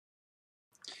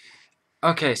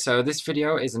Okay, so this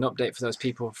video is an update for those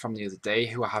people from the other day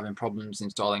who are having problems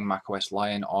installing macOS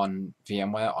Lion on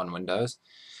VMware on Windows.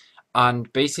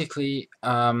 And basically,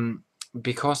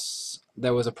 because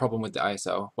there was a problem with the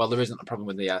ISO, well, there isn't a problem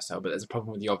with the ISO, but there's a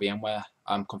problem with your VMware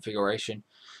configuration.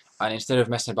 And instead of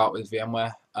messing about with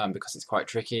VMware, because it's quite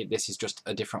tricky, this is just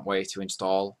a different way to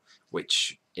install,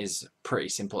 which is pretty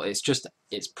simple.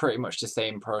 It's pretty much the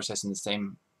same process and the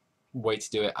same way to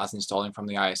do it as installing from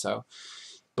the ISO.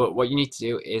 But what you need to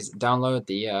do is download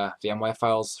the VMware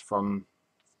files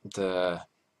the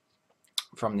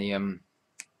from the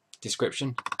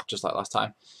description, just like last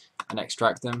time, and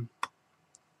extract them.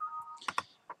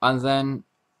 And then,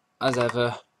 as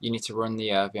ever, you need to run the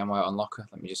VMware Unlocker.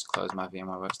 Let me just close my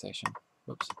VMware workstation.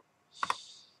 Whoops.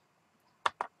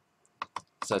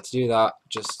 So to do that,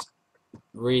 just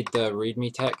read the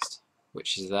README text,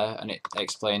 which is there, and it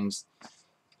explains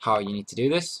how you need to do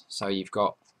this. So you've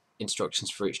got instructions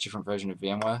for each different version of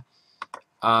VMware.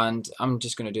 And I'm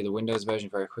just going to do the Windows version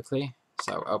very quickly.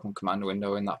 So open command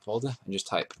window in that folder and just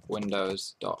type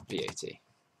windows.vat.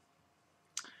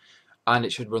 And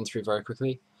it should run through very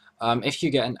quickly. If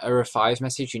you get an error 5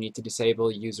 message, you need to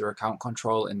disable user account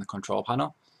control in the control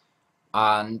panel.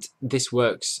 And this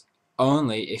works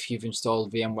only if you've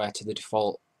installed VMware to the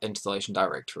default installation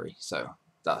directory. So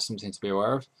that's something to be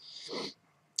aware of.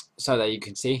 So there you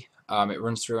can see, it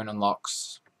runs through and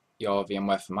unlocks your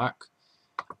VMware for Mac.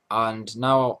 And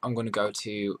now I'm going to go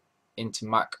into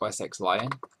Mac OS X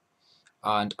Lion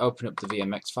and open up the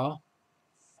VMX file.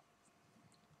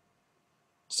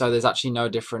 So there's actually no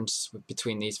difference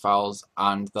between these files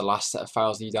and the last set of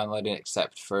files that you downloaded,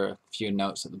 except for a few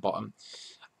notes at the bottom.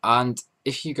 And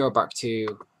if you go back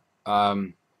to,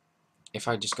 if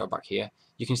I just go back here,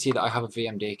 you can see that I have a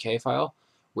Vmdk file,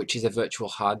 which is a virtual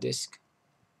hard disk.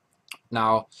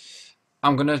 Now,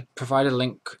 I'm going to provide a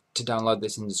link to download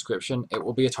this in the description. It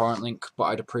will be a torrent link, but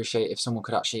I'd appreciate if someone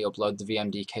could actually upload the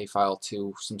Vmdk file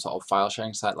to some sort of file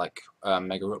sharing site like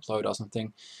Mega Upload or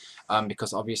something,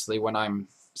 because obviously when I'm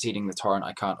seeding the torrent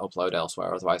I can't upload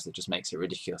elsewhere, otherwise it just makes it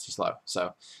ridiculously slow.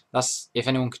 So that's, if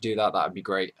anyone could do that, that would be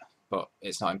great, but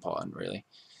it's not important really.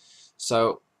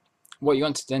 So what you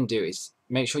want to then do is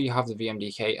make sure you have the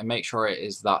Vmdk and make sure it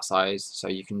is that size, so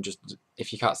you can just,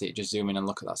 if you can't see it, just zoom in and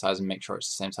look at that size and make sure it's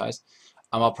the same size.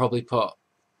 And I'll probably put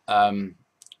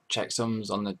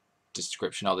checksums on the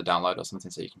description or the download or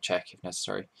something so you can check if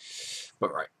necessary.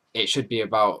 But right, it should be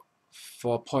about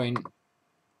 4.12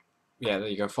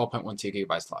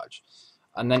 gigabytes large.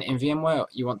 And then in VMware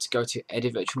you want to go to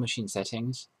Edit Virtual Machine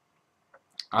Settings,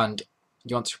 and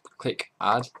you want to click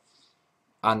Add,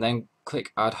 and then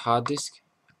click Add Hard Disk,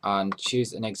 and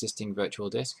choose an existing virtual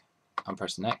disk, and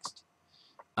press Next.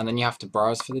 And then you have to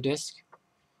browse for the disk,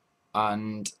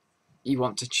 and you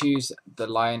want to choose the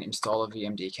Lion installer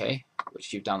Vmdk,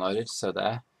 which you've downloaded, so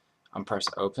there, and press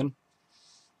Open,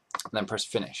 and then press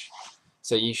Finish.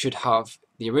 So you should have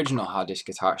the original hard disk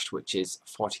attached, which is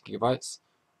 40 gigabytes,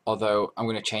 although I'm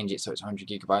going to change it so it's 100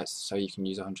 gigabytes, so you can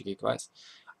use 100 gigabytes.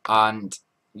 And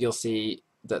you'll see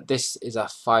that this is a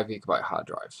 5 gigabyte hard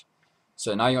drive.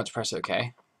 So now you want to press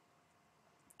OK,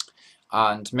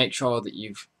 and make sure that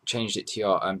you've changed it to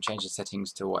your change the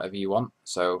settings to whatever you want.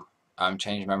 So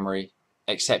change memory,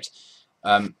 except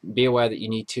be aware that you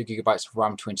need 2 gigabytes of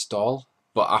RAM to install,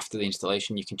 but after the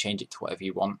installation you can change it to whatever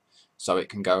you want, so it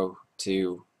can go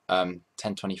to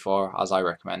 1024 as I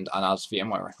recommend, and as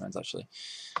VMware recommends actually.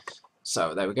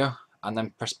 So there we go, and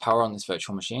then press power on this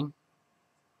virtual machine,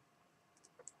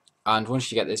 and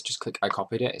once you get this, just click I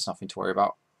copied it. It's nothing to worry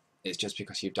about, it's just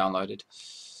because you've downloaded.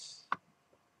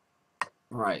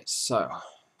 Right, so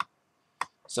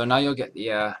now you'll get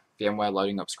the VMware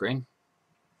Loading Up screen,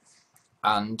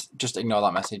 and just ignore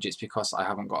that message, it's because I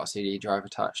haven't got a CD drive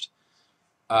attached.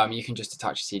 You can just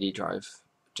attach a CD drive,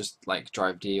 just like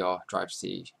drive D or drive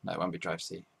C. No, it won't be drive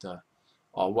C,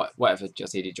 or whatever your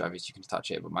CD drive is, you can attach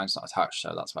it, but mine's not attached,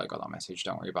 so that's why I got that message.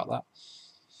 Don't worry about that.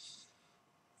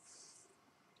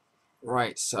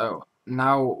 Right, so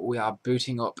now we are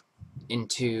booting up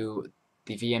into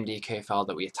the Vmdk file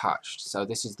that we attached. So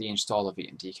this is the installer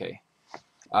Vmdk.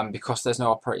 Because there's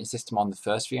no operating system on the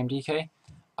first Vmdk,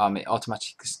 it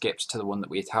automatically skips to the one that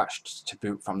we attached to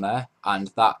boot from there,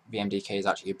 and that Vmdk is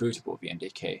actually a bootable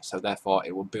Vmdk, so therefore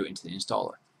it will boot into the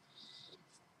installer.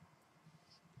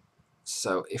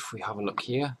 So if we have a look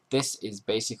here, this is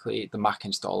basically the Mac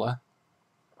installer,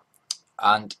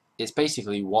 and it's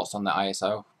basically what's on the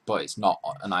ISO, but it's not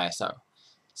an ISO.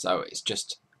 So it's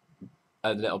just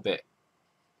a little bit,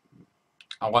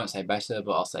 I won't say better,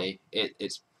 but I'll say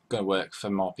it's going to work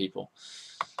for more people.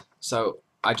 So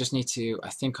I just need to, I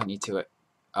think I need to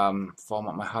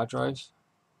format my hard drive.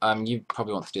 you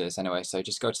probably want to do this anyway, so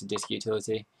just go to the disk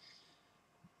utility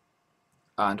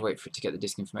and wait for it to get the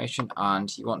disk information,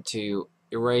 and you want to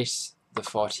erase the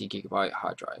 40 gigabyte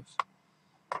hard drive.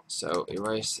 So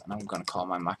erase, and I'm going to call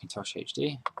my Macintosh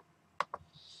HD,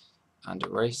 and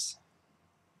erase.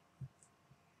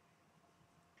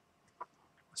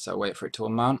 So wait for it to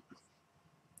unmount.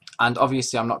 And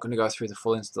obviously I'm not going to go through the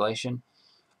full installation,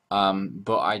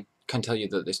 but I can tell you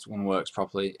that this one works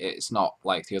properly. It's not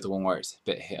like the other one where it's a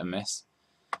bit hit and miss.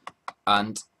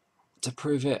 And to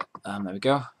prove it, there we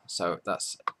go. So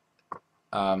that's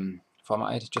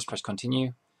formatted. Just press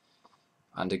continue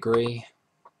and agree.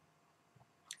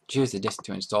 Choose the disk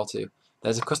to install to.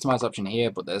 There's a customize option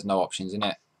here, but there's no options in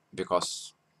it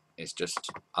because it's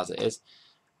just as it is.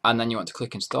 And then you want to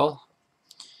click install.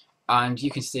 And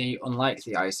you can see, unlike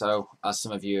the ISO, as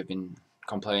some of you have been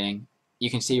complaining, you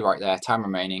can see right there, time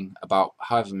remaining, about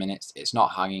however minutes. It's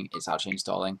not hanging, it's actually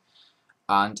installing.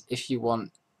 And if you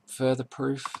want further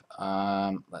proof,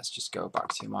 let's just go back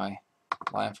to my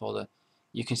Lion folder.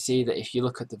 You can see that if you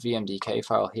look at the Vmdk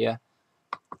file here,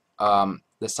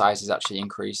 the size is actually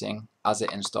increasing as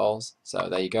it installs. So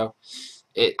there you go.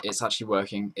 It's actually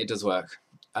working. It does work.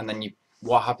 And then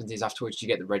what happens is afterwards you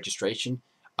get the registration.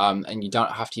 And you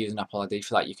don't have to use an Apple ID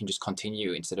for that. You can just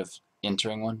continue instead of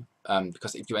entering one,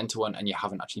 because if you enter one and you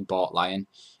haven't actually bought Lion,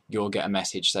 you'll get a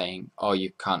message saying, oh,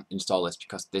 you can't install this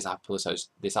because this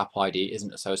Apple ID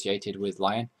isn't associated with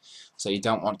Lion, so you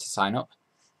don't want to sign up.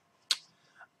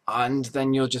 And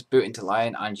then you'll just boot into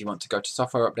Lion, and you want to go to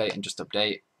software update and just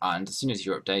update, and as soon as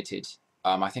you're updated,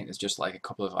 I think there's just like a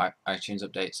couple of iTunes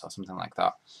updates or something like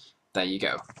that, there you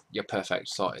go, you're perfect,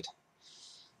 sorted.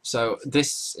 So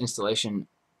this installation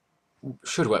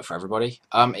should work for everybody.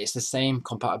 It's the same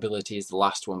compatibility as the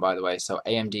last one, by the way, so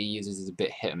AMD users is a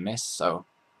bit hit and miss, so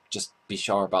just be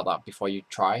sure about that before you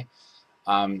try.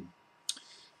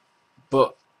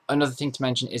 But another thing to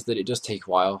mention is that it does take a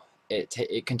while.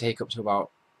 It can take up to about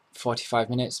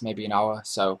 45 minutes, maybe an hour,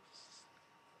 so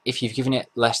if you've given it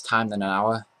less time than an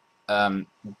hour,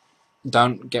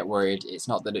 don't get worried. It's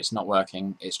not that it's not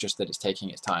working, it's just that it's taking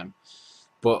its time.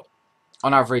 But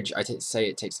on average, I'd say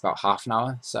it takes about half an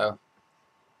hour, so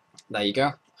there you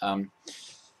go.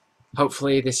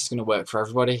 Hopefully this is going to work for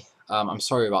everybody. I'm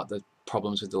sorry about the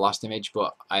problems with the last image,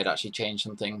 but I had actually changed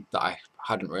something that I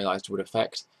hadn't realised would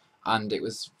affect, and it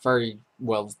was very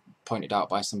well pointed out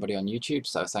by somebody on YouTube,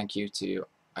 so thank you to,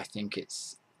 I think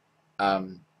it's, I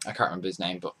can't remember his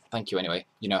name, but thank you anyway.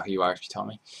 You know who you are if you tell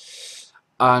me.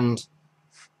 And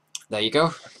there you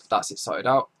go. That's it sorted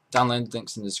out. Download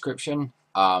links in the description.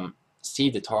 See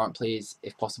the torrent please,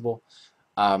 if possible.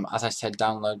 As I said,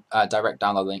 direct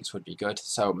download links would be good.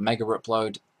 So mega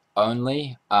upload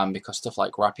only, because stuff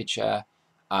like Rapid Share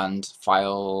and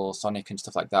File Sonic and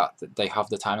stuff like that, they have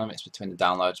the time limits between the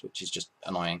downloads, which is just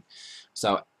annoying.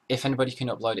 So if anybody can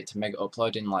upload it to mega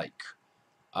upload in like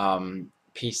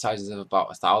piece sizes of about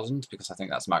 1,000, because I think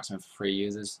that's maximum for free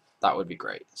users, that would be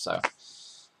great. So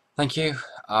thank you.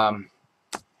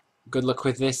 Good luck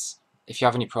with this. If you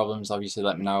have any problems, obviously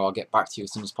let me know. I'll get back to you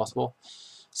as soon as possible.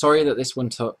 Sorry that this one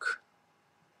took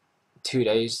 2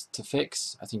 days to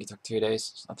fix. I think it took 2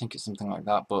 days. I think it's something like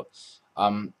that. But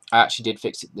I actually did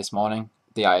fix it this morning,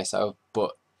 the ISO,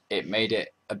 but it made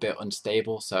it a bit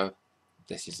unstable. So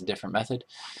this is a different method.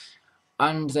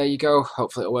 And there you go.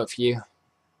 Hopefully it'll work for you.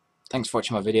 Thanks for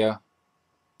watching my video,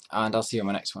 and I'll see you on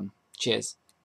my next one. Cheers.